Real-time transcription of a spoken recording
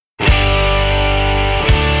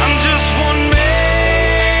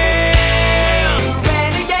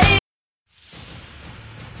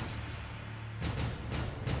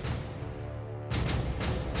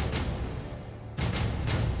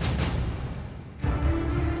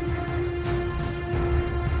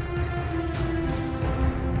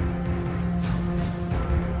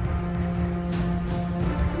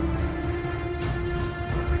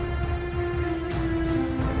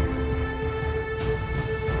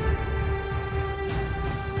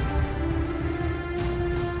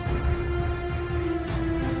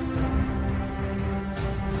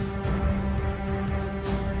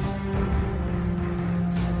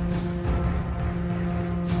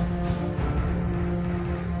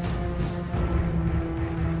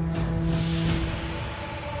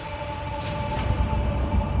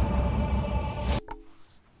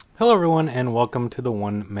Hello, everyone, and welcome to the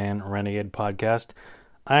One Man Renegade podcast.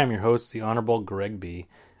 I am your host, the Honorable Greg B.,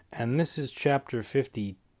 and this is chapter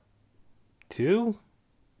 52,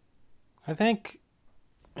 I think,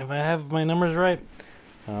 if I have my numbers right.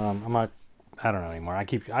 I don't know anymore.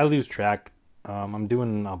 I lose track. I'm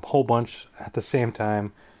doing a whole bunch at the same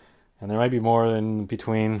time, and there might be more in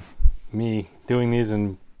between me doing these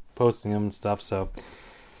and posting them and stuff, so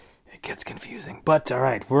it gets confusing. But,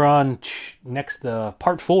 alright, we're on next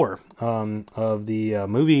part 4 of the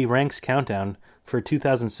movie ranks countdown for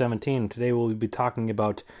 2017. Today we'll be talking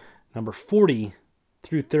about number 40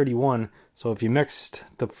 through 31. So if you mixed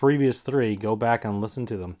the previous 3, go back and listen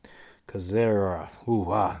to them, because they're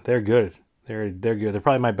good. They're good. They're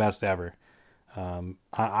probably my best ever.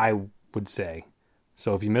 I would say.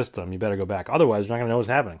 So if you missed them, you better go back. Otherwise, you're not going to know what's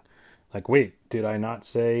happening. Like, wait, did I not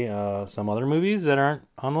say some other movies that aren't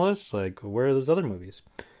on the list? Like, where are those other movies?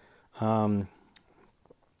 Or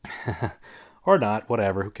not,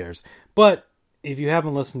 whatever, who cares? But if you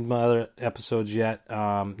haven't listened to my other episodes yet,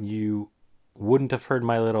 you wouldn't have heard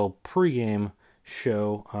my little pregame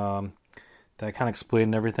show that kind of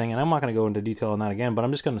explained everything. And I'm not going to go into detail on that again, but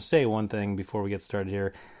I'm just going to say one thing before we get started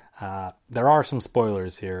here. There are some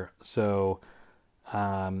spoilers here, so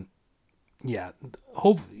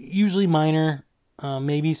usually minor,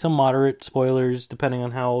 maybe some moderate spoilers depending on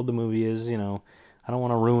how old the movie is. You know, I don't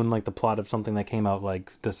want to ruin like the plot of something that came out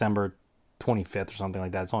like December 25th or something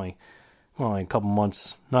like that. It's only a couple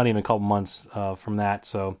months, not even a couple months from that.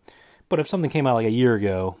 So, but if something came out like a year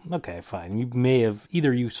ago, okay, fine. You may have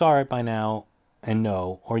either you saw it by now and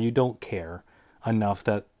know, or you don't care enough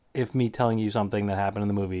that if me telling you something that happened in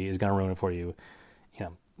the movie is going to ruin it for you,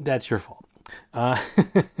 that's your fault.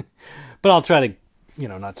 But I'll try to,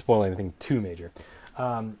 not spoil anything too major.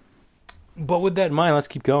 But with that in mind, let's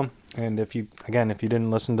keep going. And if you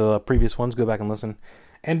didn't listen to the previous ones, go back and listen.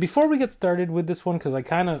 And before we get started with this one, because I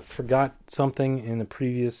kind of forgot something in the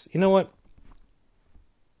previous, you know what?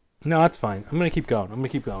 No, that's fine. I'm gonna keep going.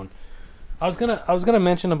 I was gonna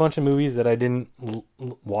mention a bunch of movies that I didn't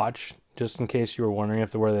watch, just in case you were wondering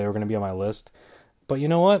where they were gonna be on my list. But you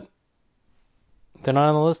know what? They're not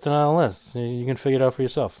on the list. You can figure it out for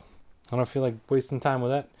yourself. I don't feel like wasting time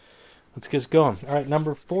with that. Let's get going. All right,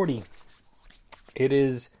 number 40. It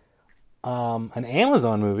is an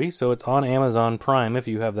Amazon movie, so it's on Amazon Prime. If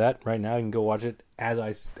you have that right now, you can go watch it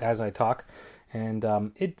as I talk. And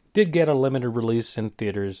it did get a limited release in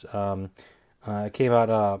theaters. It came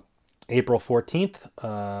out April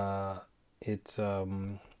 14th. It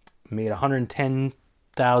made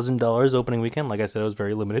 $110,000 opening weekend. Like I said, it was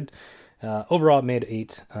very limited. Overall, it made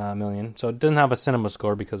 $8 million, so it doesn't have a cinema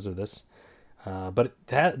score because of this. But it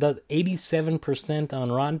does 87%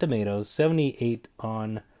 on Rotten Tomatoes, 78%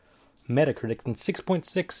 on Metacritic, and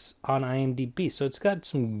 6.6 on IMDb. So it's got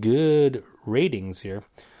some good ratings here.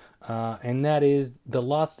 And that is The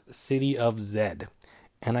Lost City of Zed.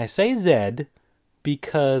 And I say Zed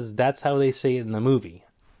because that's how they say it in the movie.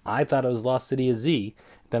 I thought it was Lost City of Z.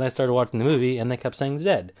 Then I started watching the movie, and they kept saying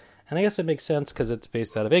Zed. And I guess it makes sense because it's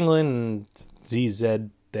based out of England, and ZZ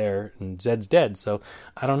there, and Zed's dead, so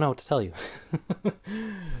I don't know what to tell you.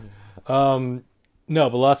 No,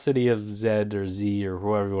 but Lost City of Zed, or Z, or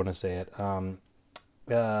however you want to say it.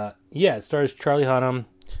 It stars Charlie Hunnam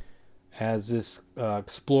as this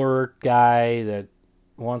explorer guy that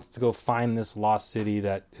wants to go find this lost city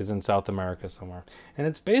that is in South America somewhere. And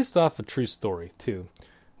it's based off a true story, too,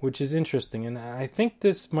 which is interesting. And I think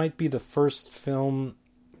this might be the first film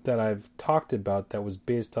that I've talked about that was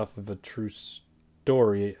based off of a true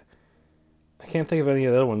story. I can't think of any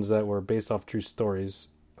other ones that were based off true stories.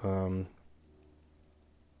 I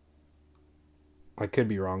could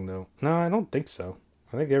be wrong, though. No, I don't think so.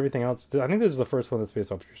 I think everything else... I think this is the first one that's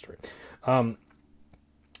based off a true story.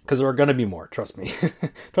 Because there are going to be more, trust me.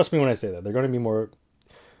 Trust me when I say that. There are going to be more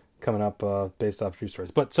coming up based off true stories.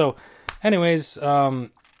 But so, anyways,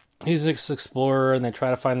 he's this explorer, and they try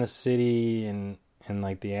to find this city in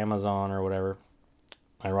like the Amazon or whatever.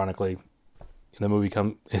 Ironically, the movie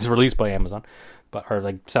is released by Amazon, or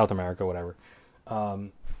like South America, whatever,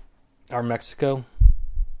 or Mexico,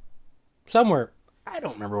 somewhere. I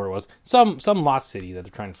don't remember where it was. Some lost city that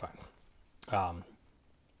they're trying to find.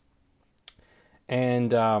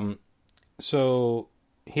 So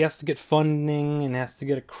he has to get funding and has to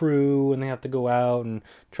get a crew, and they have to go out and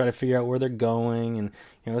try to figure out where they're going. And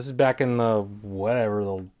this is back in the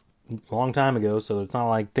long time ago, so it's not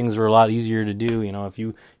like things were a lot easier to do. If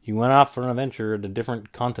you went off for an adventure at a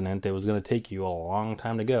different continent, it was going to take you a long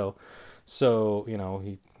time to go. So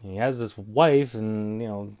he has this wife, and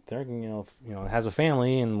they're has a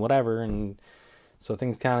family and whatever, and So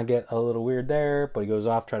things kind of get a little weird there, but he goes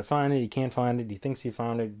off, try to find it. He can't find it. He thinks he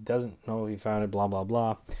found it. Doesn't know if he found it, blah, blah,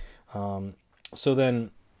 blah. So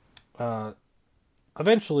then,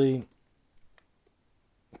 eventually,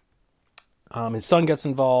 his son gets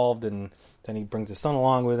involved, and then he brings his son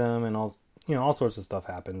along with him, and all sorts of stuff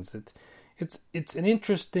happens. It's an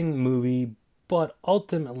interesting movie, but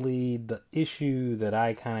ultimately, the issue that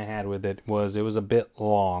I kind of had with it was a bit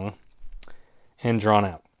long and drawn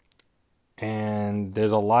out. And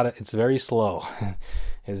there's it's very slow.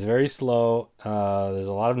 It's very slow. There's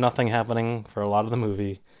a lot of nothing happening for a lot of the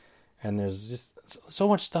movie. And there's just so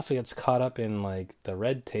much stuff that gets caught up in, like, the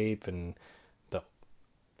red tape and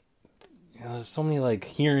there's so many, like,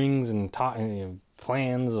 hearings and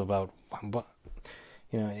plans about,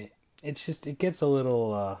 it's just, it gets a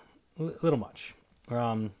little much.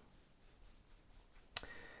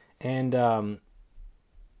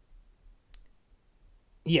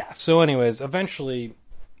 Yeah, so anyways, eventually,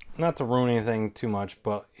 not to ruin anything too much,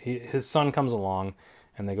 but his son comes along,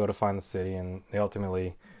 and they go to find the city, and they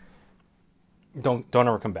ultimately don't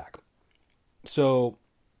ever come back. So,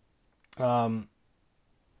 yeah,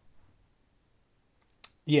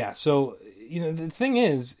 so, the thing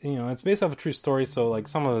is, it's based off a true story, so, like,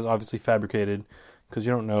 some of it is obviously fabricated, because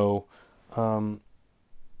you don't know,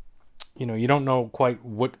 you don't know quite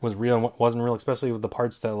what was real and what wasn't real, especially with the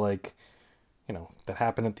parts that, like, that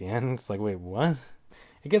happened at the end. It's like, wait, what?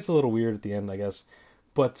 It gets a little weird at the end, I guess.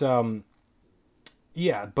 But,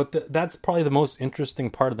 yeah, but that's probably the most interesting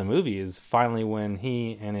part of the movie is finally when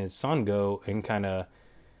he and his son go and kind of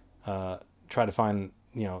try to find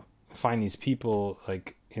these people,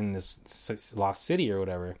 like, in this lost city or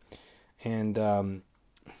whatever. And,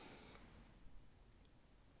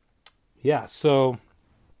 yeah, so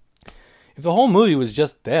if the whole movie was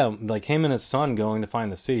just them, like him and his son going to find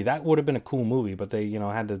the city, that would have been a cool movie. But they,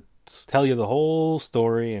 had to tell you the whole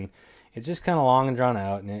story, and it's just kind of long and drawn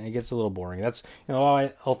out, and it gets a little boring. That's, why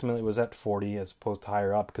I ultimately was at 40 as opposed to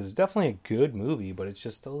higher up, because it's definitely a good movie, but it's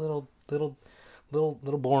just a little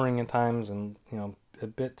boring at times, and a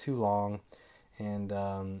bit too long, and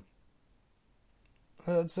it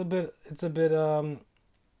was a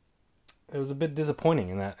bit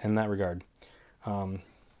disappointing in that regard.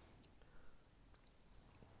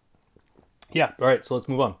 Yeah, all right, so let's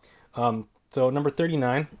move on. So number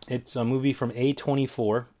 39, it's a movie from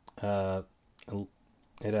A24. It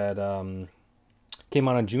had came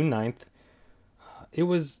out on June 9th. It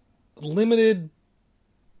was limited.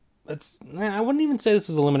 I wouldn't even say this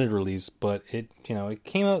was a limited release, but it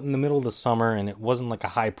came out in the middle of the summer, and it wasn't like a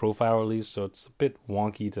high profile release, so it's a bit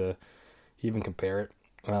wonky to even compare it.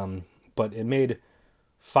 But it made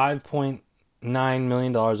 $5.9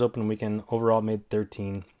 million opening weekend. Overall, it made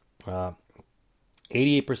 13.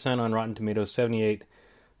 88% on Rotten Tomatoes, 78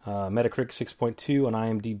 Metacritic, 6.2 on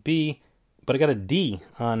IMDb, but it got a D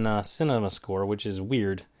on CinemaScore, which is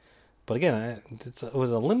weird. But again, it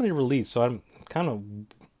was a limited release, so I'm kind of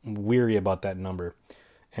weary about that number.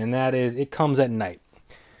 And that is, it comes at night.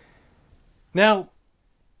 Now,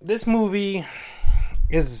 this movie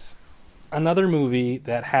is another movie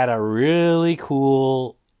that had a really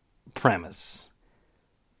cool premise,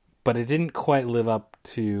 but it didn't quite live up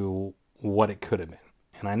to what it could have been.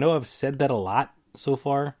 And I know I've said that a lot so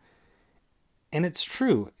far, and it's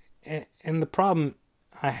true. And the problem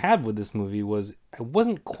I had with this movie was I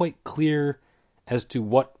wasn't quite clear as to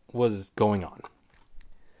what was going on.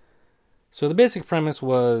 So the basic premise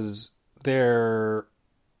was there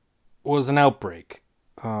was an outbreak,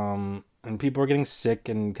 and people were getting sick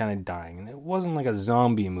and kind of dying. And it wasn't like a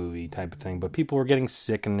zombie movie type of thing, but people were getting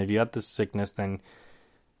sick, and if you had this sickness, then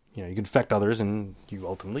you could infect others, and you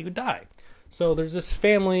ultimately would die. So there's this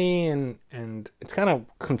family, and it's kind of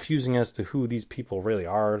confusing as to who these people really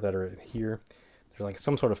are that are here. They're like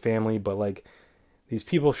some sort of family, but like these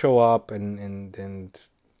people show up, and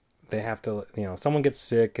they have to, someone gets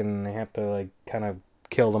sick, and they have to like kind of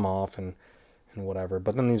kill them off and whatever.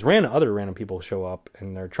 But then these other random people show up,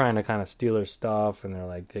 and they're trying to kind of steal their stuff, and they're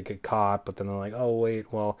like, they get caught, but then they're like, oh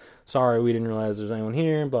wait, well, sorry, we didn't realize there's anyone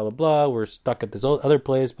here, blah blah blah. We're stuck at this other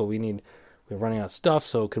place, but we're running out of stuff,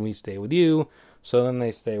 so can we stay with you? So then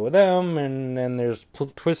they stay with them, and then there's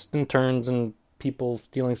twists and turns, and people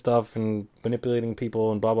stealing stuff and manipulating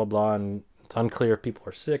people, and blah blah blah, and it's unclear if people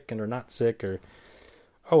are sick and are not sick or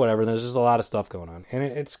whatever. There's just a lot of stuff going on, and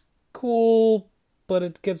it's cool, but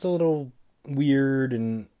it gets a little weird,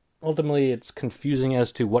 and ultimately it's confusing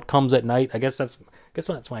as to what comes at night. I guess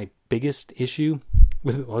that's my biggest issue.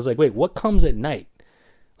 I was like, wait, what comes at night?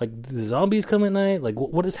 Like, the zombies come at night? Like,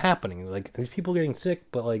 what is happening? Like, these people getting sick,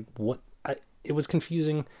 but like, what? It was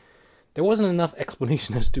confusing. There wasn't enough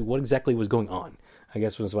explanation as to what exactly was going on. I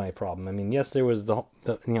guess was my problem. I mean, yes, there was the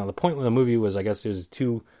point of the movie was, I guess there's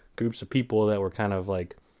two groups of people that were kind of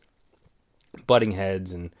like butting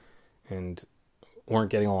heads and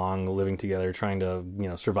weren't getting along, living together, trying to,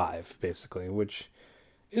 survive, basically, which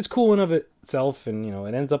is cool in of itself, and,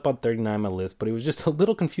 it ends up on 39 on my list, but it was just a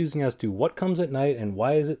little confusing as to what comes at night, and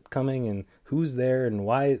why is it coming, and who's there, and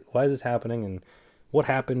why is this happening, and what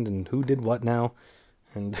happened, and who did what now,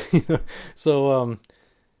 and, so,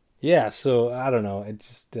 so, I don't know, it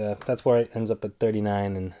just, that's why it ends up at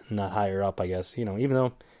 39 and not higher up, I guess, even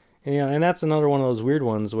though, and that's another one of those weird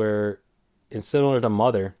ones where it's similar to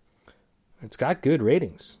Mother. It's got good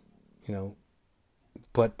ratings,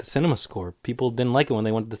 but the cinema score, people didn't like it when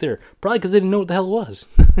they went to the theater. Probably because they didn't know what the hell it was.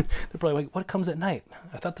 They're probably like, what comes at night?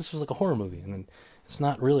 I thought this was like a horror movie, and then it's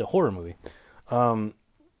not really a horror movie. But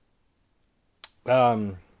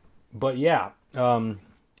yeah, I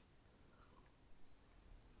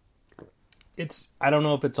don't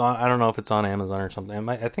know if it's on Amazon or something.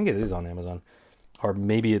 I think it is on Amazon, or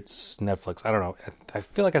maybe it's Netflix. I don't know. I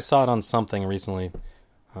feel like I saw it on something recently.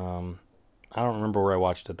 I don't remember where I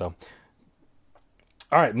watched it, though.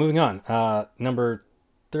 All right, moving on. Number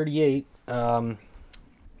 38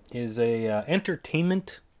 is a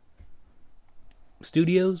Entertainment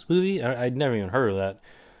Studios movie. I'd never even heard of that.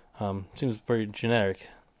 Seems very generic.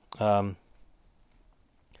 But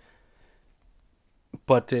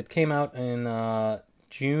it came out in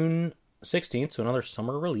June 16th, so another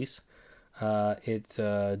summer release. It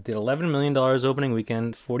did $11 million opening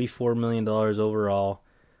weekend, $44 million overall.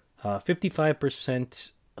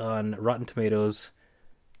 55% on Rotten Tomatoes,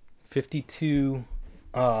 52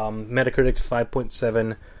 Metacritic,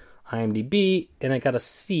 5.7 IMDb, and I got a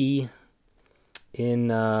C in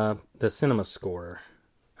the cinema score.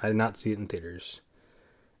 I did not see it in theaters.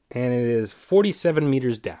 And it is 47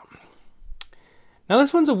 meters down. Now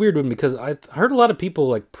this one's a weird one because I heard a lot of people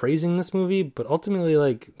like praising this movie, but ultimately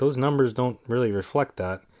like those numbers don't really reflect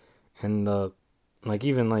that. And the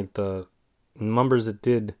numbers it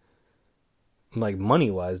did like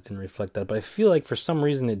money-wise didn't reflect that, but I feel like for some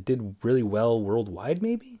reason it did really well worldwide,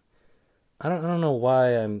 maybe? I don't know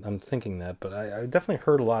why I'm thinking that, but I definitely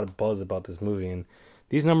heard a lot of buzz about this movie, and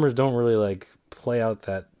these numbers don't really, like, play out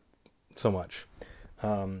that so much.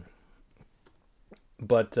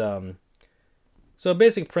 So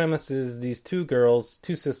basic premise is these two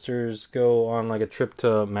sisters, go on, like, a trip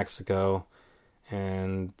to Mexico,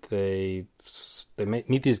 and they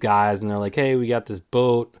meet these guys, and they're like, hey, we got this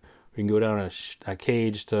boat, we can go down a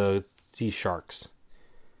cage to see sharks.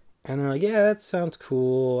 And they're like, yeah, that sounds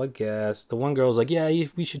cool, I guess. The one girl's like, yeah,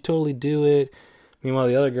 we should totally do it. Meanwhile,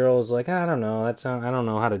 the other girl is like, I don't know, I don't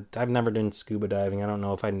know how to, I've never done scuba diving, I don't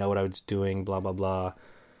know if I know what I was doing, blah, blah, blah.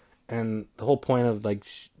 And the whole point of, like,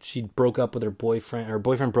 she broke up with her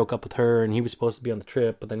boyfriend broke up with her, and he was supposed to be on the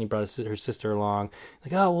trip, but then he brought her sister along.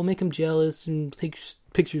 Like, oh, we'll make him jealous and take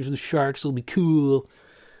pictures of the sharks, it'll be cool.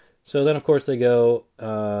 So then, of course, they go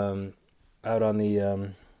out on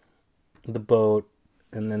the boat,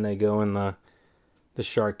 and then they go in the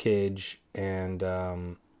shark cage,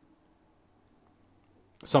 and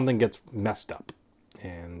something gets messed up,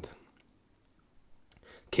 and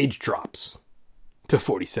cage drops to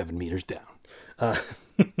 47 meters down.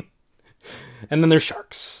 And then there's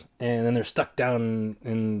sharks, and then they're stuck down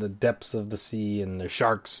in the depths of the sea, and there's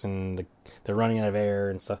sharks, and they're running out of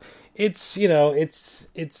air and stuff. It's,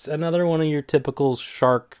 it's another one of your typical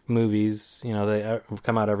shark movies. They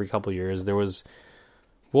come out every couple years.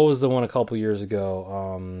 What was the one a couple years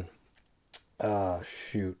ago? I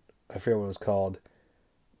forget what it was called.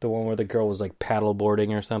 The one where the girl was like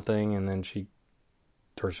paddleboarding or something, and then she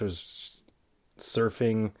was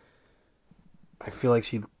surfing. I feel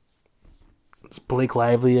like it's Blake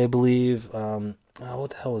Lively, I believe. What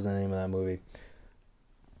the hell was the name of that movie?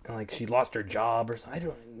 And, like, she lost her job or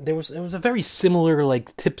something. It was a very similar, like,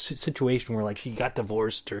 situation where, like, she got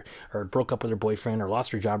divorced or broke up with her boyfriend or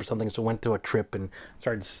lost her job or something, so went to a trip and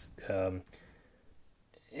started.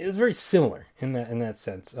 It was very similar in that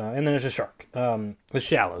sense. And then there's a shark. The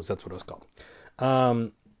Shallows, that's what it was called.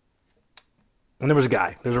 And there was a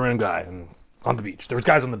guy. There was a random guy and on the beach. There was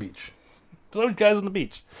guys on the beach. There's always guys on the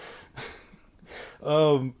beach.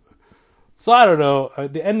 So I don't know.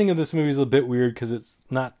 The ending of this movie is a bit weird because it's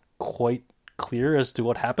not quite clear as to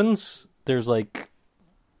what happens. There's like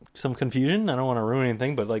some confusion. I don't want to ruin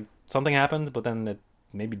anything, but like something happens, but then it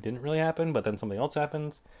maybe didn't really happen, but then something else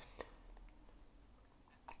happens.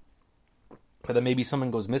 But then maybe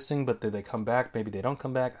someone goes missing, but they come back. Maybe they don't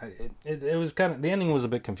come back. It was kind of, the ending was a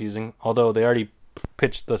bit confusing, although they already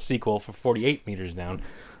pitched the sequel for 48 meters down,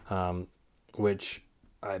 which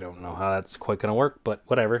I don't know how that's quite going to work, but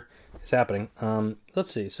whatever. It's happening.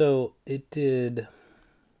 Let's see. So it did.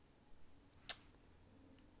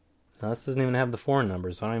 No, this doesn't even have the foreign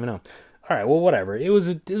numbers. So I don't even know. All right. Well, whatever. It was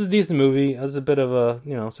a decent movie. It was a bit of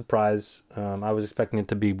a surprise. I was expecting it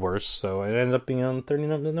to be worse, so it ended up being on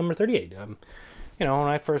number 38. When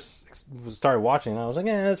I first started watching it, I was like,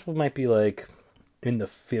 this might be like in the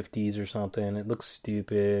 50s or something. It looks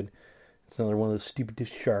stupid. It's another one of those stupid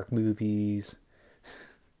shark movies.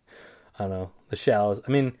 I don't know. The Shallows.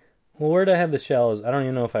 I mean, where did I have The Shallows? I don't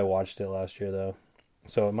even know if I watched it last year, though.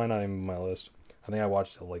 So it might not even be on my list. I think I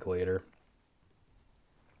watched it, like, later.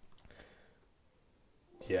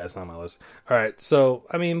 Yeah, it's not on my list. Alright, so,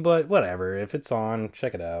 I mean, but whatever. If it's on,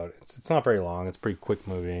 check it out. It's not very long. It's a pretty quick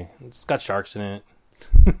movie. It's got sharks in it.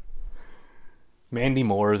 Mandy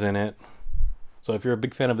Moore's in it. So if you're a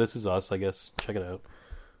big fan of This Is Us, I guess, check it out.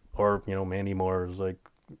 Or, Mandy Moore's, like,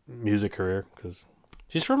 music career, because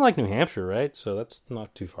she's from, like, New Hampshire, right? So that's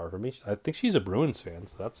not too far from me. I think she's a Bruins fan,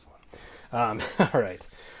 so that's fun. All right.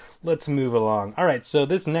 Let's move along. All right, so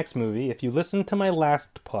this next movie, if you listened to my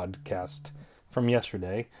last podcast from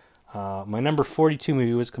yesterday, my number 42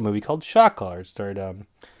 movie was a movie called Shot Caller. It starred,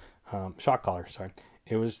 Shot Caller, sorry.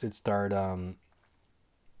 It starred,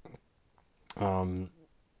 Jamie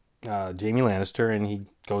Lannister, and he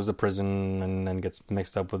goes to prison and then gets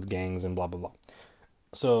mixed up with gangs and blah, blah, blah.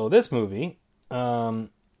 So this movie,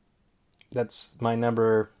 that's my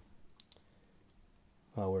number,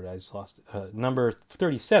 where did I just lost it? Number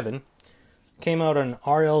 37, came out on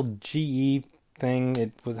RLGE thing.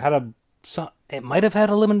 It might have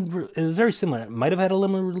had a limited, it was very similar. It might have had a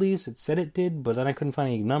limited release. It said it did, but then I couldn't find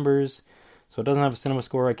any numbers. So it doesn't have a cinema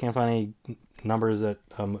score. I can't find any numbers that,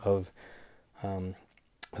 of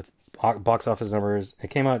box office numbers.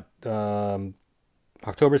 It came out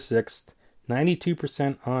October 6th,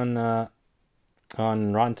 92%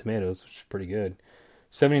 on Rotten Tomatoes, which is pretty good.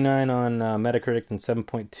 79 on Metacritic and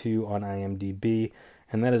 7.2 on IMDb.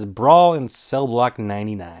 And that is Brawl in Cell Block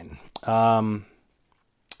 99.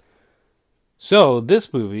 So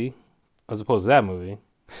this movie, as opposed to that movie,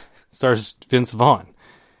 stars Vince Vaughn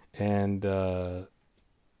and the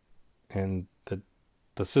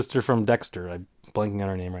sister from Dexter. I'm blanking on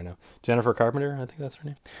her name right now. Jennifer Carpenter, I think that's her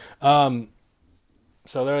name.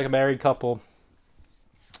 So they're like a married couple,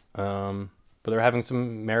 but they're having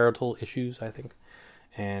some marital issues, I think.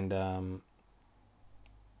 And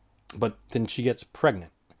but then she gets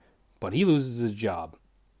pregnant, but he loses his job.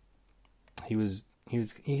 He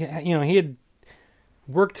had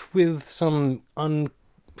worked with some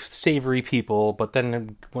unsavory people, but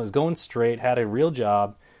then was going straight, had a real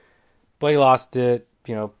job, but he lost it.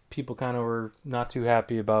 People kind of were not too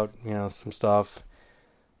happy about, some stuff.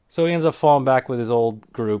 So he ends up falling back with his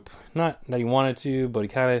old group. Not that he wanted to, but he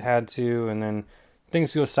kind of had to, and then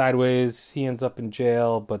things go sideways. He ends up in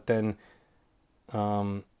jail, but then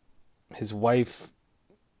his wife,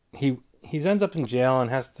 he ends up in jail and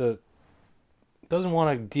doesn't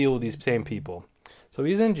want to deal with these same people. So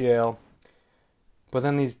he's in jail, but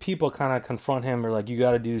then these people kind of confront him, or like, you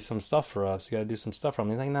got to do some stuff for us. You got to do some stuff for him.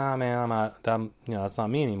 He's like, nah, man, I'm not, that's not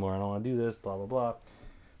me anymore. I don't want to do this, blah, blah, blah.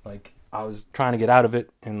 Like, I was trying to get out of it,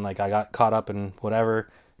 and like, I got caught up in whatever,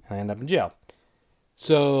 and I ended up in jail.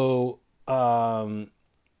 So, but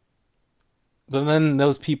then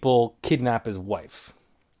those people kidnap his wife.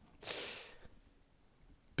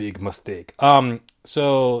 Big mistake.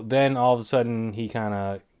 So then all of a sudden he kind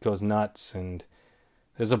of goes nuts, and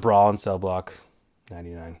there's a brawl in Cell Block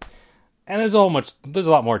 99. And there's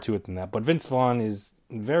a lot more to it than that. But Vince Vaughn is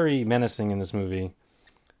very menacing in this movie.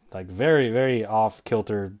 Like, very, very off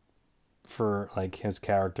kilter for like his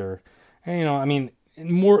character. And I mean,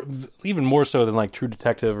 even more so than like True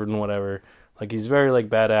Detective or whatever. Like, he's very like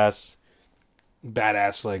badass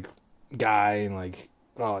like guy, and like,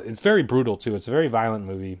 oh, it's very brutal too. It's a very violent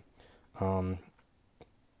movie.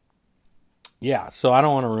 Yeah, so I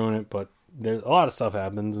don't want to ruin it, but there's a lot of stuff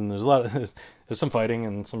happens, and there's there's some fighting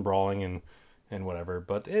and some brawling and whatever.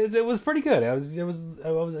 But it was pretty good. It was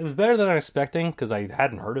better than I was expecting, because I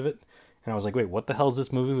hadn't heard of it, and I was like, wait, what the hell is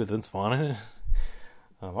this movie with Vince Vaughn in it?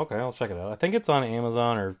 Okay, I'll check it out. I think it's on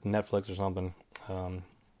Amazon or Netflix or something. Let's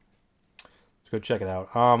go check it out.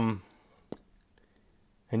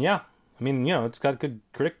 And yeah, I mean, it's got good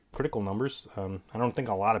critical numbers. I don't think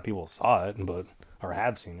a lot of people saw it, or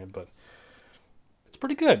have seen it, but it's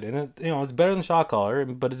pretty good. And it's better than Shot Caller,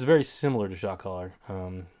 but it's very similar to Shot Caller,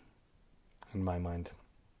 in my mind.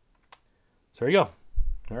 So there you go.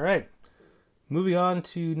 All right. Moving on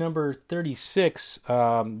to number 36.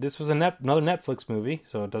 This was another Netflix movie,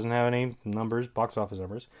 so it doesn't have any numbers, box office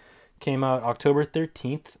numbers, Came out October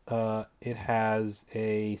 13th. It has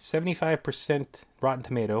a 75% Rotten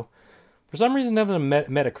Tomato. For some reason, never a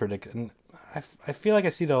Metacritic. And I feel like I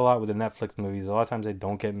see that a lot with the Netflix movies. A lot of times they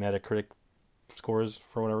don't get Metacritic scores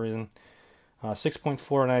for whatever reason.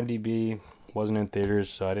 6.4 on IMDb. Wasn't in theaters,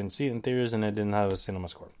 so I didn't see it in theaters, and it didn't have a cinema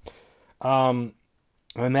score. And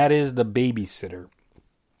that is The Babysitter.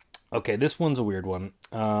 Okay, this one's a weird one,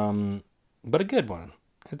 but a good one.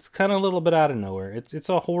 It's kind of a little bit out of nowhere. It's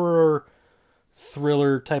a horror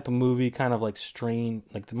thriller type of movie, kind of like strange,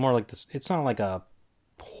 like more like this. It's not like a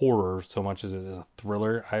horror so much as it is a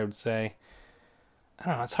thriller, I would say. I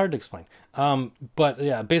don't know. It's hard to explain. But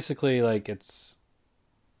yeah, basically, like it's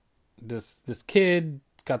this kid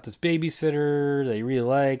got this babysitter that he really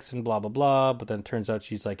likes and blah blah blah, but then it turns out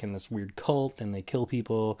she's like in this weird cult and they kill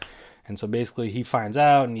people, and so basically he finds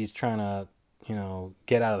out and he's trying to, you know,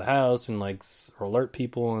 get out of the house and like alert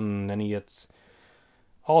people, and then he gets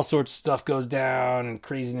all sorts of stuff goes down and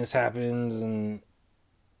craziness happens, and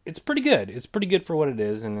it's pretty good. It's pretty good for what it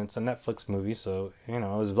is, and it's a Netflix movie, so you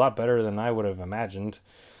know it was a lot better than I would have imagined.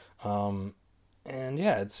 And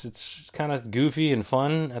yeah, it's kind of goofy and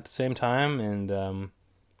fun at the same time, and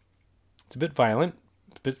it's a bit violent,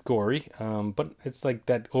 it's a bit gory, but it's like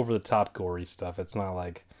that over the top gory stuff. It's not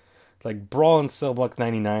like Brawl in Cell Block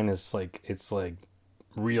 99 is like, it's like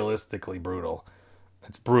realistically brutal.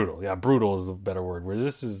 It's brutal. Yeah, brutal is the better word. Whereas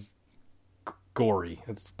this is gory.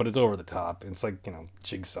 But it's over the top. It's like, you know,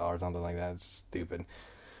 Jigsaw or something like that. It's stupid.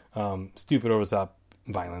 Stupid over the top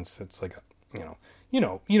violence. It's like, you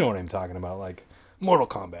know what I'm talking about, like Mortal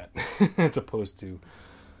Kombat, as opposed to,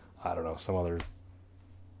 I don't know, some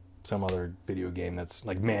other video game that's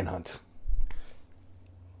like Manhunt.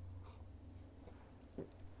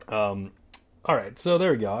 All right, so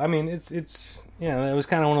there we go. I mean, it's it was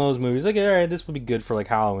kind of one of those movies. Like, all right, this would be good for like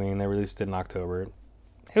Halloween. They released it in October.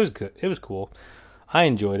 It was good. It was cool. I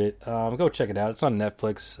enjoyed it. Go check it out. It's on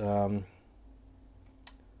Netflix.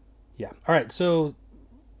 Yeah. All right. So,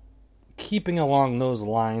 keeping along those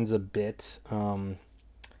lines a bit, the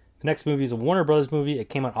next movie is a Warner Brothers movie. It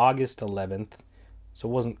came out August 11th, so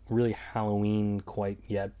it wasn't really Halloween quite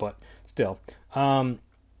yet, but still.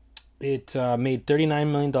 It made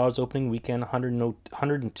 $39 million opening weekend,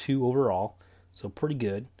 102 overall, so pretty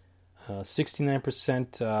good.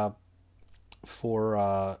 69%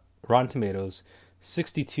 for Rotten Tomatoes,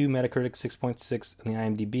 62 Metacritic, 6.6 on the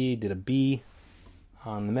IMDb. Did a B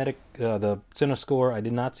on the the CineScore. I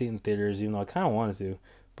did not see it in theaters, even though I kind of wanted to,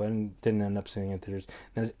 but didn't end up seeing it in theaters.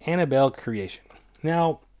 That's Annabelle Creation.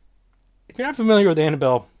 Now, if you're not familiar with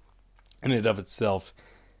Annabelle in and of itself,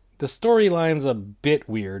 the storyline's a bit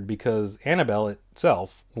weird because Annabelle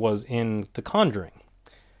itself was in The Conjuring.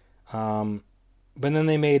 But then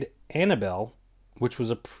they made Annabelle, which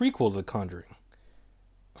was a prequel to The Conjuring,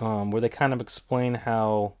 where they kind of explain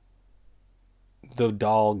how the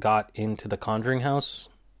doll got into the Conjuring house,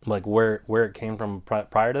 like where it came from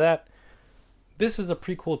prior to that. This is a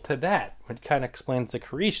prequel to that, which kind of explains the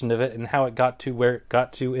creation of it and how it got to where it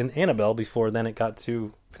got to in Annabelle before then it got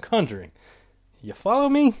to The Conjuring. You follow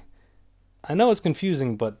me? I know it's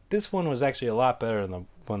confusing, but this one was actually a lot better than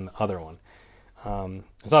the other one.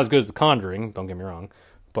 It's not as good as The Conjuring, don't get me wrong,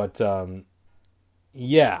 but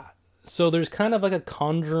yeah. So there's kind of like a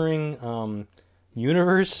Conjuring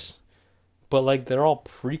universe, but like they're all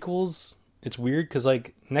prequels. It's weird because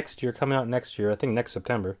like coming out next year, I think next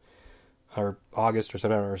September or August or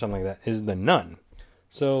September or something like that, is The Nun.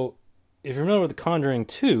 So if you're familiar with The Conjuring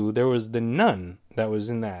 2, there was The Nun that was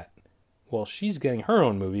in that. Well, she's getting her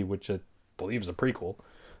own movie, which I believe is a prequel.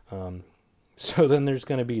 So then there's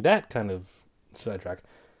going to be that kind of sidetrack.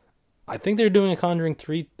 I think they're doing a Conjuring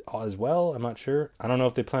 3 as well. I'm not sure. I don't know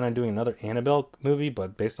if they plan on doing another Annabelle movie,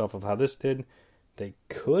 but based off of how this did, they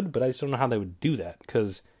could, but I just don't know how they would do that,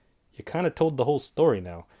 because you kind of told the whole story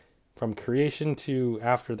now, from creation to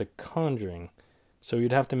after The Conjuring. So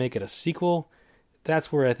you'd have to make it a sequel.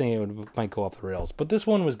 That's where I think it might go off the rails. But this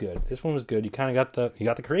one was good. You kind of got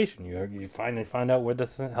the creation. You finally find out where the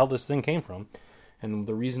hell this thing came from, and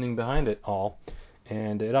the reasoning behind it all.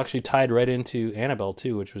 And it actually tied right into Annabelle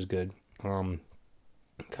too, which was good. Kind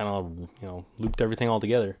of looped everything all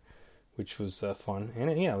together, which was fun. And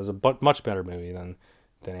it was a much better movie than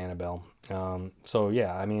Annabelle. So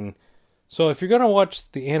yeah, I mean, so if you're gonna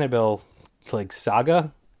watch the Annabelle like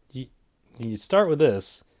saga, you start with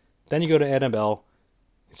this, then you go to Annabelle.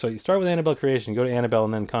 So you start with Annabelle Creation, go to Annabelle,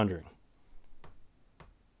 and then Conjuring.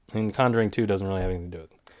 And Conjuring 2 doesn't really have anything to do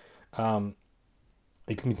with it.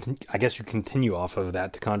 I guess you continue off of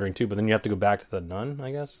that to Conjuring 2, but then you have to go back to The Nun,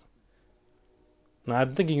 I guess. No,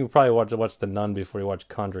 I'm thinking you probably watch The Nun before you watch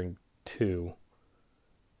Conjuring 2.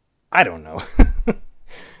 I don't know.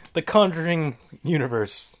 The Conjuring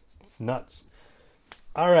universe. It's nuts.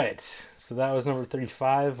 All right. So that was number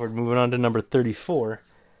 35. We're moving on to number 34.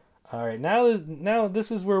 All right. Now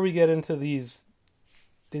this is where we get into the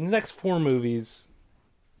next four movies.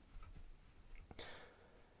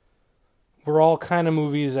 Were all kind of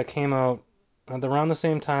movies that came out around the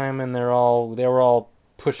same time, and they were all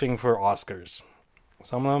pushing for Oscars.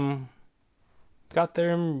 Some of them got there,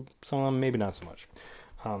 and some of them maybe not so much,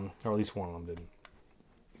 or at least one of them didn't.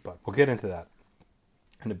 But we'll get into that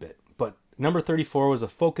in a bit. But number 34 was a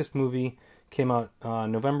focused movie. Came out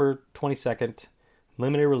November 22nd,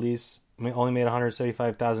 limited release. Only made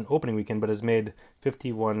 175,000 opening weekend, but has made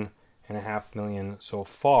 51.5 million so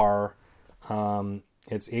far.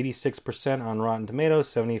 It's 86% on Rotten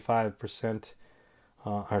Tomatoes, 75%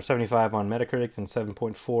 or 75 on Metacritic, and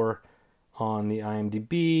 7.4 on the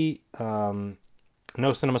IMDb.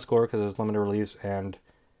 No cinema score because it was limited release, and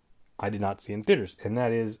I did not see it in theaters. And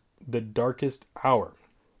that is The Darkest Hour.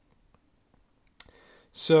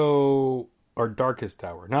 So, or Darkest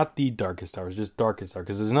Hour, not The Darkest Hour, it's just Darkest Hour.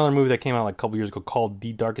 Because there's another movie that came out like a couple years ago called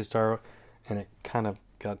The Darkest Hour, and it kind of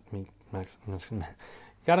got me.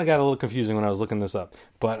 Got a little confusing when I was looking this up.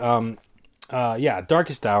 But, yeah,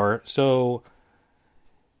 Darkest Hour. So,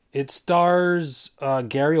 it stars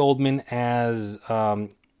Gary Oldman as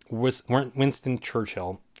Winston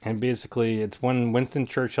Churchill. And basically, it's when Winston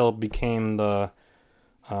Churchill became the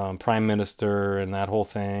prime minister and that whole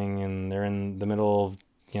thing. And they're in the middle of,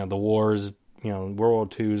 the wars, World War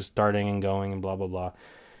II starting and going and blah, blah, blah.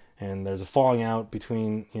 And there's a falling out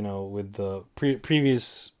between, with the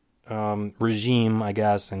previous regime, I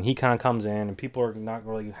guess, and he kind of comes in, and people are not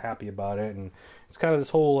really happy about it, and it's kind of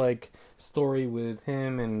this whole story with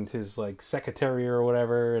him and his secretary or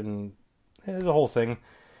whatever, and there's a whole thing,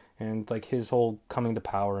 and his whole coming to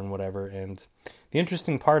power and whatever. And the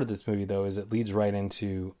interesting part of this movie, though, is it leads right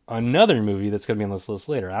into another movie that's going to be on this list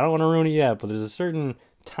later. I don't want to ruin it yet, but there's a certain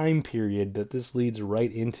time period that this leads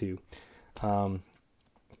right into.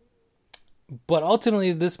 But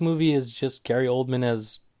ultimately, this movie is just Gary Oldman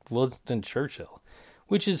as Winston Churchill,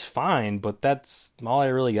 which is fine, but that's all I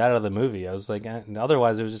really got out of the movie. I was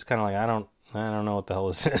otherwise it was just kind of I don't know what the hell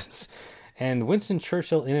this is. And Winston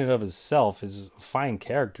Churchill in and of itself is a fine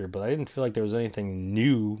character, but I didn't feel like there was anything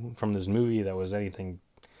new from this movie that was anything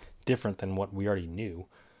different than what we already knew.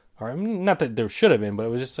 Or not that there should have been, but it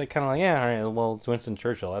was just yeah, all right, well, it's Winston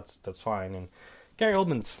Churchill, that's fine. And Gary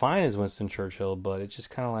Oldman's fine as Winston Churchill, but it's just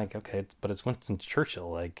kind of okay, but it's Winston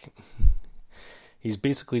Churchill, he's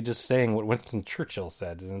basically just saying what Winston Churchill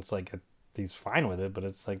said, and it's he's fine with it, but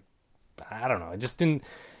it's I don't know. It just didn't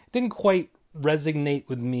quite resonate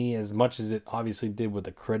with me as much as it obviously did with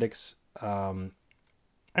the critics.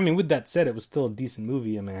 With that said, it was still a decent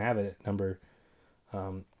movie. I have it at number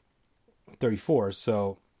 34,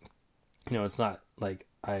 so it's not like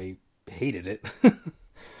I hated it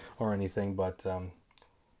or anything, but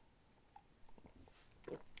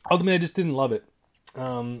ultimately I just didn't love it.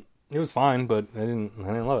 It was fine, but I didn't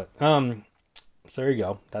love it. So there you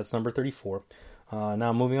go. That's number 34.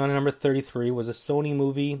 Now moving on to number 33 was a Sony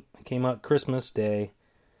movie. It came out Christmas Day.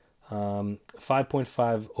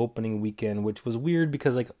 5.5 opening weekend, which was weird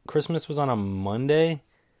because Christmas was on a Monday.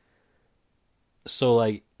 So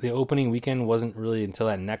the opening weekend wasn't really until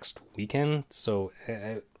that next weekend. So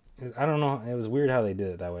I don't know. It was weird how they did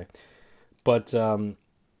it that way. But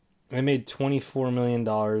it made $24 million.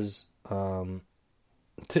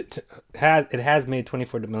 It has made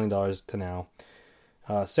 $24 million to now.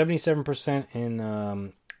 77%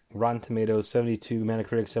 in Rotten Tomatoes, 72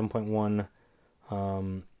 Metacritic,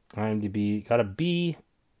 7.1 IMDb. Got a B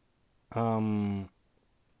for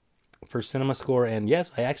cinema score, and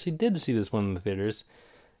yes, I actually did see this one in the theaters,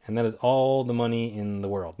 and that is all the money in the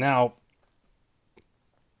world. Now,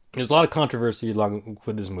 there's a lot of controversy along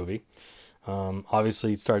with this movie.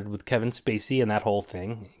 Obviously, it started with Kevin Spacey and that whole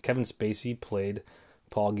thing. Kevin Spacey played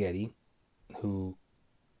Paul Getty, who,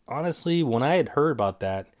 honestly, when I had heard about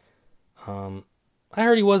that, I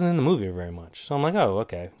heard he wasn't in the movie very much. So I'm oh,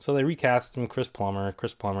 okay. So they recast him, Chris Plummer.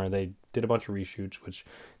 They did a bunch of reshoots, which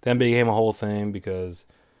then became a whole thing because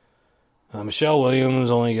Michelle Williams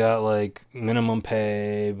only got minimum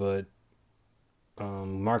pay, but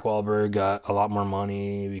Mark Wahlberg got a lot more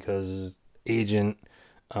money because his agent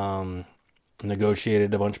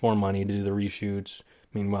negotiated a bunch more money to do the reshoots.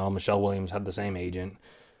 Meanwhile, Michelle Williams had the same agent.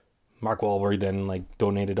 Mark Wahlberg then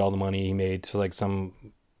donated all the money he made to some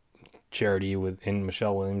charity in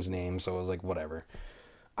Michelle Williams' name. So it was whatever.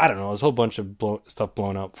 I don't know. There's a whole bunch of stuff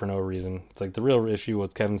blown up for no reason. It's the real issue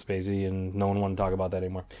was Kevin Spacey, and no one wanted to talk about that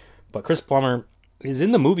anymore. But Chris Plummer is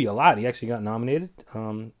in the movie a lot. He actually got nominated.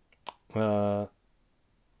 for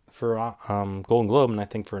Golden Globe, and I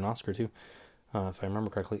think for an Oscar too, if I remember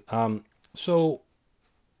correctly. So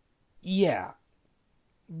yeah,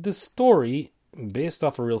 the story based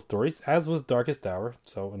off of real stories, as was Darkest Hour.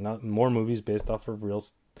 So not more movies based off of real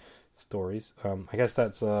stories. I guess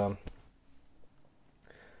that's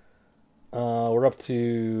we're up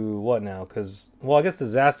to what now? Because I guess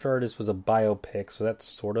Disaster Artist was a biopic, so that's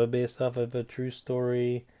sort of based off of a true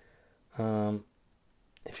story.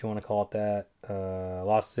 If you want to call it that.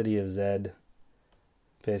 Lost City of Zed,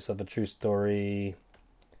 based off a true story.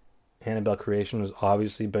 Annabelle Creation was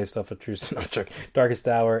obviously based off a true story. Darkest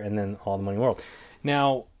Hour, and then All the Money in the World.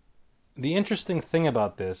 Now, the interesting thing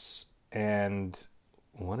about this, and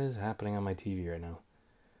what is happening on my TV right now?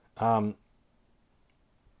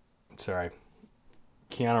 Sorry.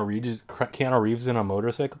 Keanu Reeves in a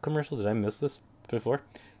motorcycle commercial? Did I miss this before?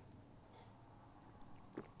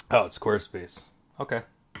 Oh, it's Squarespace. Okay.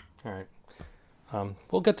 All right.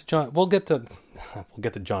 We'll get to John Wick. We'll get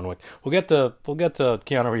to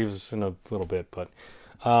Keanu Reeves in a little bit, but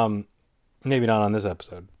maybe not on this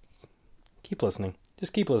episode. Keep listening.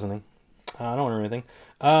 Just keep listening. I don't want anything.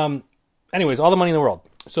 Anyways, All the Money in the World.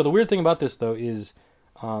 So the weird thing about this though is,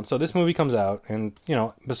 so this movie comes out, and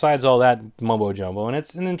besides all that mumbo jumbo, and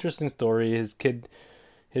it's an interesting story. His kid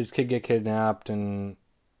get kidnapped and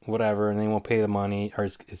whatever, and they won't pay the money, or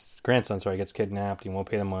his grandson, gets kidnapped. He won't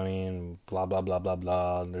pay the money, and blah blah blah blah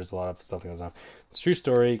blah. And there's a lot of stuff that goes on. It's a true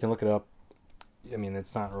story. You can look it up. I mean,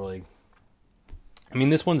 it's not really. I mean,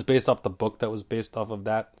 this one's based off the book that was based off of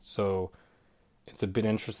that, so it's a bit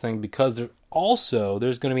interesting because there's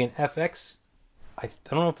going to be an FX. I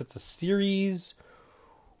don't know if it's a series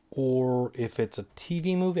or if it's a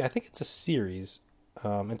TV movie. I think it's a series.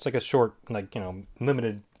 It's like a short,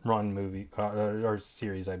 limited run movie or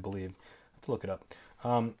series, I believe. I have to look it up.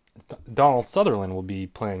 Donald Sutherland will be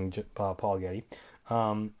playing Paul Getty.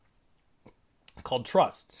 Called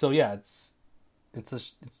Trust. So yeah, it's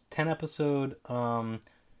 10 episode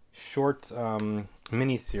short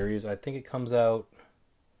mini series. I think it comes out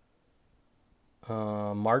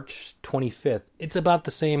March 25th. It's about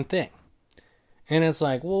the same thing. And it's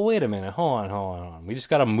like, well, wait a minute, hold on. We just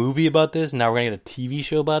got a movie about this, and now we're gonna get a TV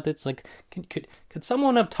show about this. Like, could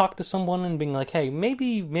someone have talked to someone and been like, hey,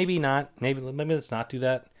 maybe not, maybe let's not do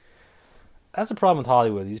that. That's the problem with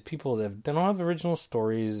Hollywood. These people, they don't have original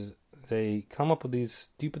stories. They come up with these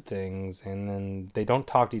stupid things, and then they don't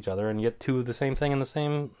talk to each other, and get two of the same thing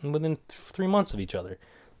within 3 months of each other.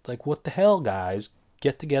 It's like, what the hell, guys?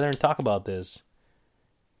 Get together and talk about this.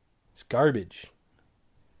 It's garbage.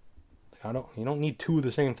 You don't need two of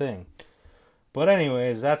the same thing. But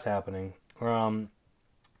anyways, that's happening. I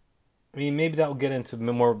mean, maybe that will get into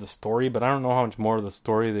more of the story, but I don't know how much more of the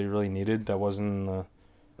story they really needed. That wasn't.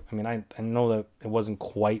 I know that it wasn't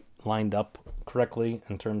quite lined up correctly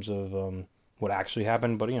in terms of what actually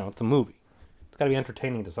happened, but it's a movie. It's got to be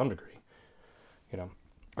entertaining to some degree.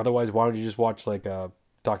 Otherwise, why don't you just watch like a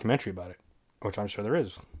documentary about it, which I'm sure there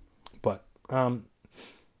is. But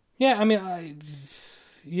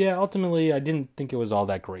ultimately, I didn't think it was all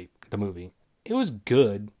that great, the movie. It was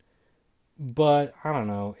good, but I don't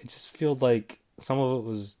know. It just felt like some of it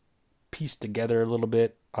was pieced together a little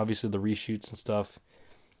bit. Obviously, the reshoots and stuff.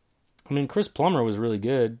 I mean, Chris Plummer was really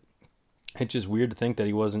good. It's just weird to think that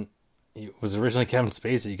he was originally Kevin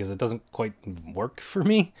Spacey, because it doesn't quite work for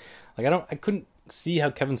me. Like, I couldn't see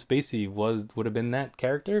how Kevin Spacey would have been that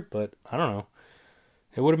character, but I don't know.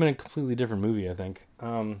 It would have been a completely different movie, I think.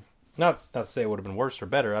 Not to say it would have been worse or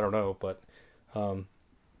better, I don't know, but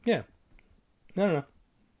yeah. I don't know.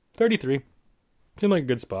 33. Seemed like a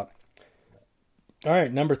good spot.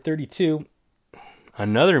 Alright, number 32.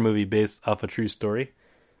 Another movie based off a true story.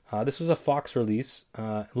 This was a Fox release.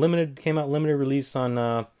 Came out limited release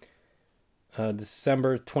on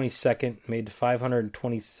December 22nd. Made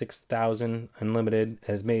 526,000 unlimited.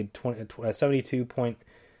 Has made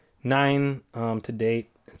 72.9 to date.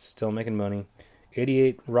 It's still making money.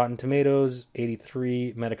 88 Rotten Tomatoes,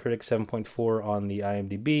 83 Metacritic, 7.4 on the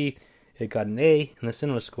IMDb. It got an A in the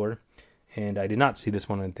cinema score, and I did not see this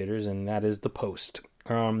one in theaters, and that is The Post.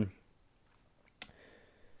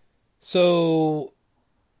 So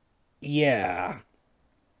yeah.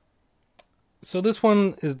 So this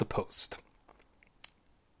one is The Post.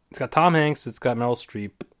 It's got Tom Hanks, it's got Meryl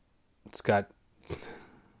Streep, it's got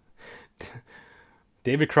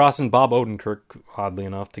David Cross and Bob Odenkirk, oddly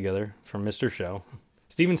enough, together from Mr. Show.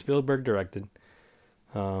 Steven Spielberg directed.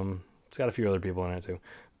 It's got a few other people in it too.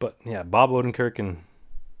 But yeah, Bob Odenkirk and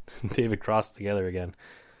David Cross together again.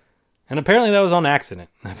 And apparently that was on accident.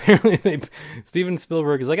 Apparently Steven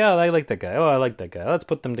Spielberg is like, oh, I like that guy. Oh, I like that guy. Let's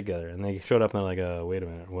put them together. And they showed up and they're like, wait a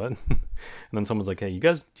minute, what? And then someone's like, hey, you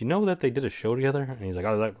guys, do you know that they did a show together? And he's like,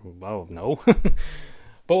 oh no.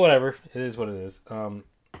 But whatever. It is what it is.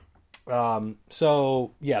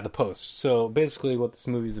 So yeah, The Post. So basically what this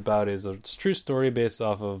movie is about is a true story based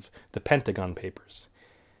off of the Pentagon Papers.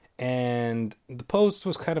 And the Post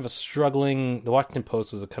was kind of the Washington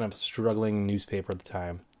Post was a kind of a struggling newspaper at the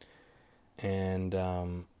time. And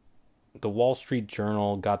the Wall Street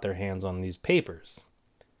Journal got their hands on these papers.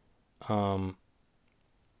 And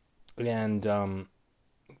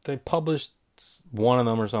they published one of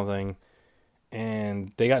them or something,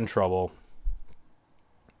 and they got in trouble.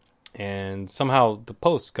 And somehow the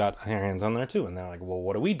Post got their hands on there too. And they're like, well,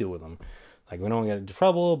 what do we do with them? Like, we don't get into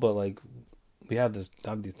trouble, but like, we have these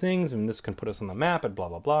things, and this can put us on the map, and blah,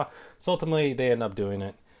 blah, blah. So ultimately, they end up doing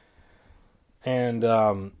it.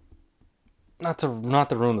 And, not to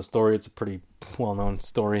ruin the story, it's a pretty well-known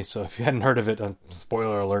story, so if you hadn't heard of it,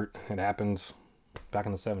 spoiler alert, it happened back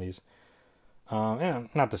in the 70s.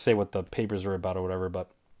 Not to say what the papers are about or whatever,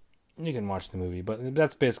 but you can watch the movie. But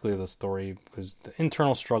that's basically the story. It was the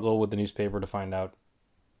internal struggle with the newspaper to find out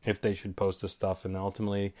if they should post this stuff, and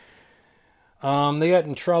ultimately they got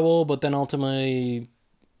in trouble, but then ultimately,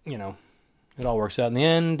 it all works out in the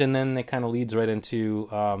end, and then it kind of leads right into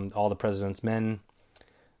All the President's Men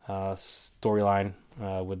storyline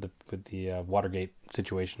with the Watergate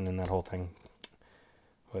situation and that whole thing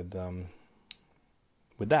with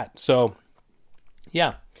that. So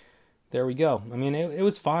yeah, there we go. I mean, it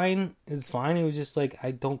was fine. It was fine. It was just like,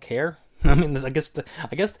 I don't care. I mean, I guess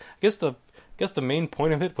the main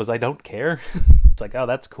point of it was I don't care. It's like, oh,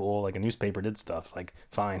 that's cool. Like, a newspaper did stuff. Like,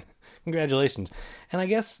 fine, congratulations. And I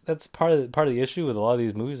guess that's part of the issue with a lot of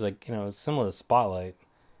these movies. Like, it's similar to Spotlight.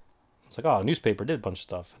 It's like, oh, a newspaper did a bunch of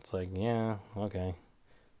stuff. It's like, yeah, okay.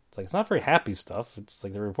 It's like, it's not very happy stuff. It's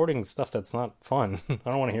like they're reporting stuff that's not fun. I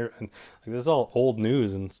don't want to hear it. Like, this is all old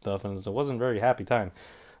news and stuff, and it wasn't a very happy time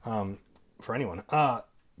for anyone.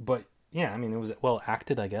 But yeah, I mean, it was well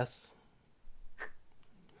acted, I guess,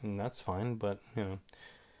 and that's fine. But yeah,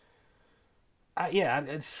 I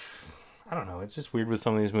don't know. It's just weird with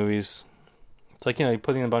some of these movies. It's like, you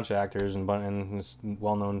put in a bunch of actors and this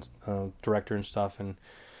well-known director and stuff, and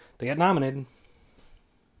they got nominated,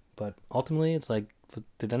 but ultimately it's like,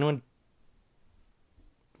 did anyone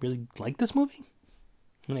really like this movie?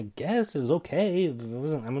 I mean, I guess it was okay. It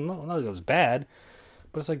wasn't, not like it was bad,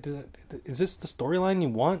 but it's like, is this the storyline you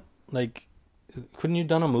want? Like, couldn't you have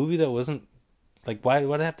done a movie that wasn't, like, why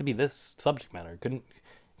would it have to be this subject matter? If you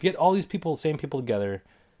get all these same people together,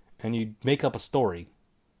 and you make up a story,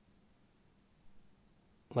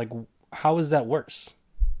 like, how is that worse?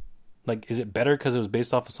 Like, is it better because it was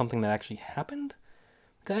based off of something that actually happened?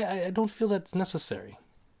 Like, I don't feel that's necessary.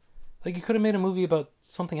 Like, you could have made a movie about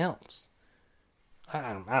something else.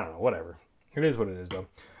 I don't know, whatever. It is what it is, though.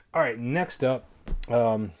 All right, next up,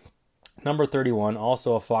 number 31,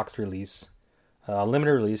 also a Fox release.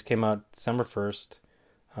 Limited release, came out December 1st.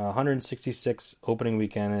 166 opening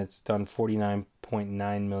weekend, and it's done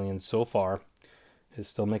 $49.9 million so far. It's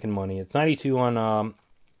still making money. It's 92 on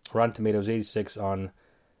Rotten Tomatoes, 86 on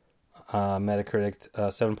Metacritic,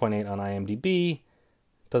 7.8 on IMDb.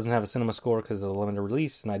 Doesn't have a cinema score because of the limited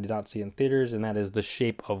release, and I did not see it in theaters, and that is The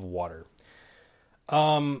Shape of Water.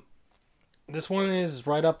 This one is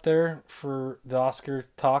right up there for the Oscar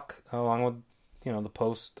talk, along with, The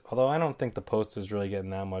Post. Although I don't think The Post is really getting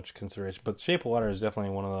that much consideration, but Shape of Water is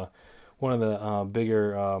definitely one of the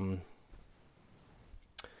bigger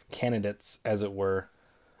candidates, as it were.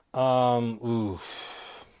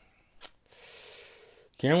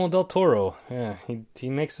 Guillermo del Toro, yeah, he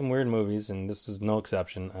makes some weird movies, and this is no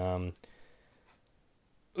exception.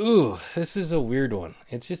 This is a weird one.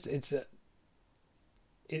 It's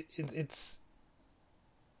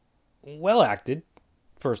well acted,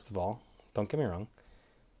 first of all. Don't get me wrong.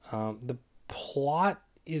 The plot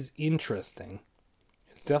is interesting.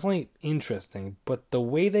 It's definitely interesting, but the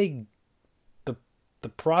way the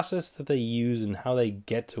process that they use and how they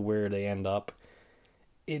get to where they end up,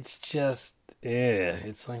 it's just,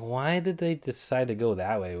 it's like, why did they decide to go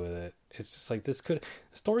that way with it? It's just like, the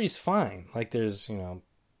story's fine. Like, there's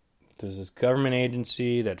this government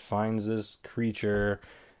agency that finds this creature,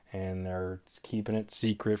 and they're keeping it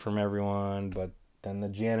secret from everyone, but then the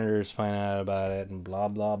janitors find out about it, and blah,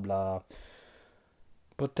 blah, blah.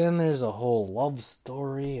 But then there's a whole love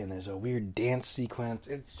story, and there's a weird dance sequence.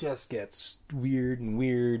 It just gets weird and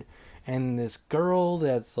weird. And this girl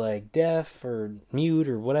that's like deaf or mute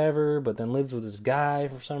or whatever, but then lives with this guy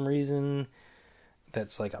for some reason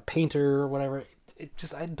that's like a painter or whatever. It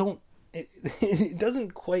just, I don't it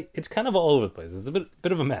doesn't quite. It's kind of all over the place. It's a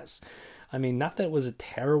bit of a mess. I mean, not that it was a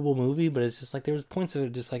terrible movie, but it's just like there was points of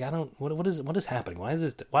it just like I don't what is happening? Why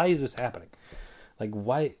is this happening? Like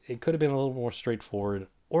why it could have been a little more straightforward,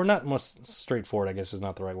 or not more straightforward. I guess is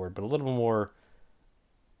not the right word, but a little more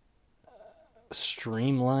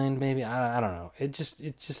streamlined. Maybe I don't know. It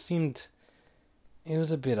just seemed it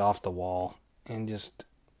was a bit off the wall, and just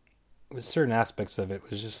with certain aspects of it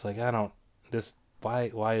was just like I don't this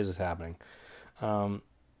why is this happening?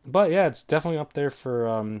 But yeah, it's definitely up there for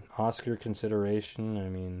Oscar consideration. I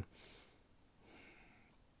mean,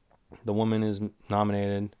 The Woman is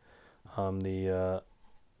nominated. Octavia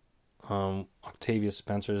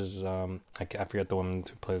Spencer's I forget the woman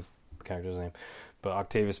who plays the character's name, but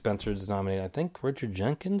Octavia Spencer is nominated. I think Richard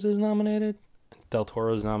Jenkins is nominated. Del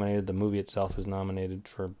Toro is nominated. The movie itself is nominated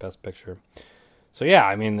for Best Picture. So yeah,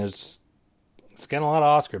 I mean, it's getting a lot of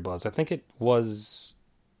Oscar buzz. I think it was.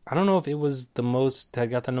 I don't know if it was had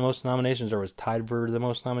gotten the most nominations or was tied for the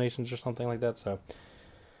most nominations or something like that. So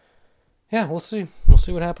yeah, we'll see. We'll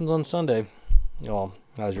see what happens on Sunday. Well,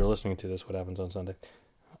 as you're listening to this, what happens on Sunday?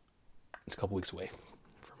 It's a couple weeks away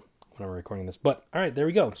from when I'm recording this. But all right, there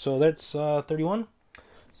we go. So that's 31.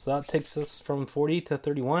 So that takes us from 40 to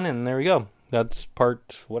 31, and there we go. That's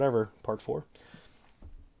part 4.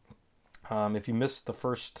 If you missed the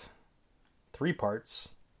first 3 parts,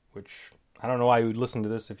 which I don't know why you would listen to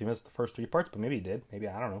this if you missed the first 3 parts, but maybe you did. Maybe,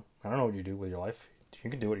 I don't know. I don't know what you do with your life. You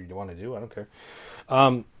can do what you want to do. I don't care.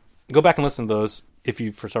 Go back and listen to those if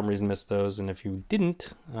you, for some reason, missed those. And if you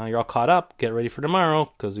didn't, you're all caught up. Get ready for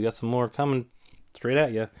tomorrow because we got some more coming straight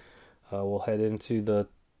at you. We'll head into the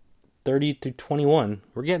 30 to 21.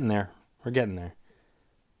 We're getting there.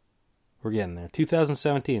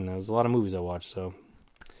 2017. There was a lot of movies I watched, so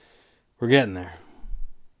we're getting there.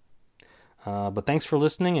 But thanks for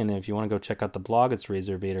listening, and if you want to go check out the blog, it's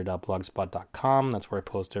razorvader.blogspot.com. That's where I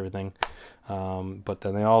post everything. But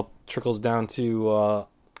then it all trickles down to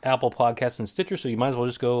Apple Podcasts and Stitcher, so you might as well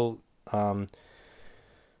just go and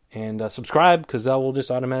subscribe, because that will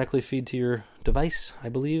just automatically feed to your device, I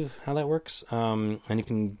believe, how that works. And you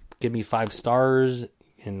can give me 5 stars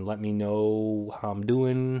and let me know how I'm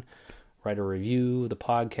doing. Write a review of the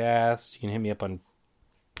podcast. You can hit me up on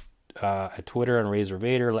at Twitter on Razor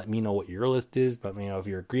Vader. Let me know what your list is. Let me know if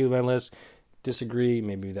you agree with my list, disagree.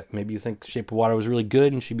 Maybe you think Shape of Water was really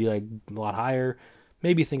good and should be like a lot higher.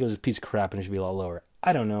 Maybe you think it was a piece of crap and it should be a lot lower.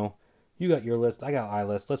 I don't know. You got your list. I got my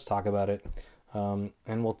list. Let's talk about it. And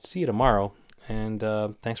we'll see you tomorrow. And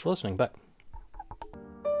thanks for listening. Bye.